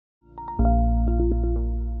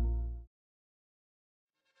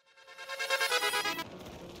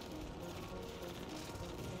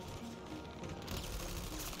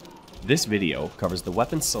This video covers the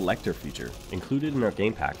Weapon Selector feature included in our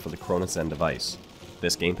game pack for the Cronus Zen device.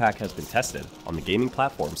 This game pack has been tested on the gaming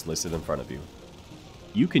platforms listed in front of you.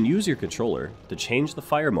 You can use your controller to change the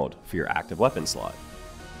fire mode for your active weapon slot.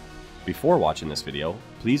 Before watching this video,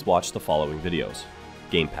 please watch the following videos: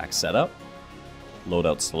 Game Pack Setup,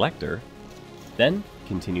 Loadout Selector, then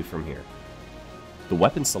continue from here. The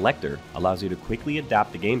Weapon Selector allows you to quickly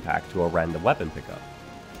adapt the game pack to a random weapon pickup.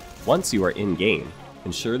 Once you are in game,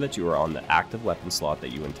 ensure that you are on the active weapon slot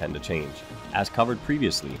that you intend to change, as covered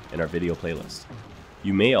previously in our video playlist.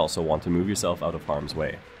 You may also want to move yourself out of harm's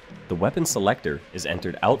way. The Weapon Selector is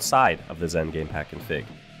entered outside of the Zen Game Pack config,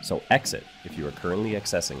 so exit if you are currently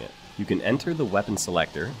accessing it. You can enter the Weapon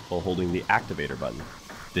Selector while holding the Activator button.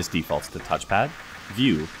 This defaults to Touchpad,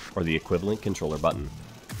 View, or the equivalent controller button.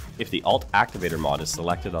 If the Alt Activator mod is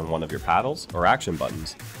selected on one of your paddles or action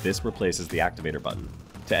buttons, this replaces the Activator button.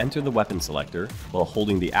 To enter the Weapon Selector while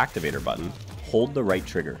holding the Activator button, hold the right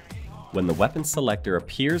trigger. When the Weapon Selector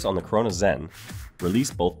appears on the Cronus Zen,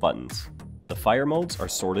 release both buttons. The fire modes are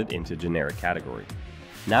sorted into generic category.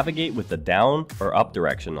 Navigate with the down or up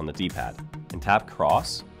direction on the D-pad, and tap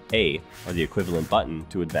Cross, A, or the equivalent button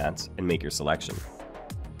to advance and make your selection.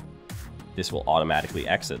 This will automatically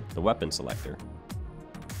exit the Weapon Selector.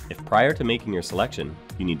 If prior to making your selection,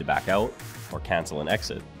 you need to back out or cancel and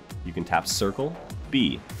exit, you can tap Circle,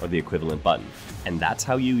 B, or the equivalent button. And that's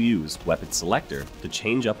how you use Weapon Selector to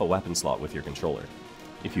change up a weapon slot with your controller.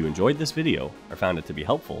 If you enjoyed this video or found it to be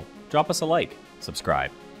helpful, drop us a like,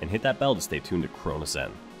 subscribe, and hit that bell to stay tuned to Cronus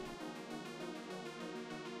Zen.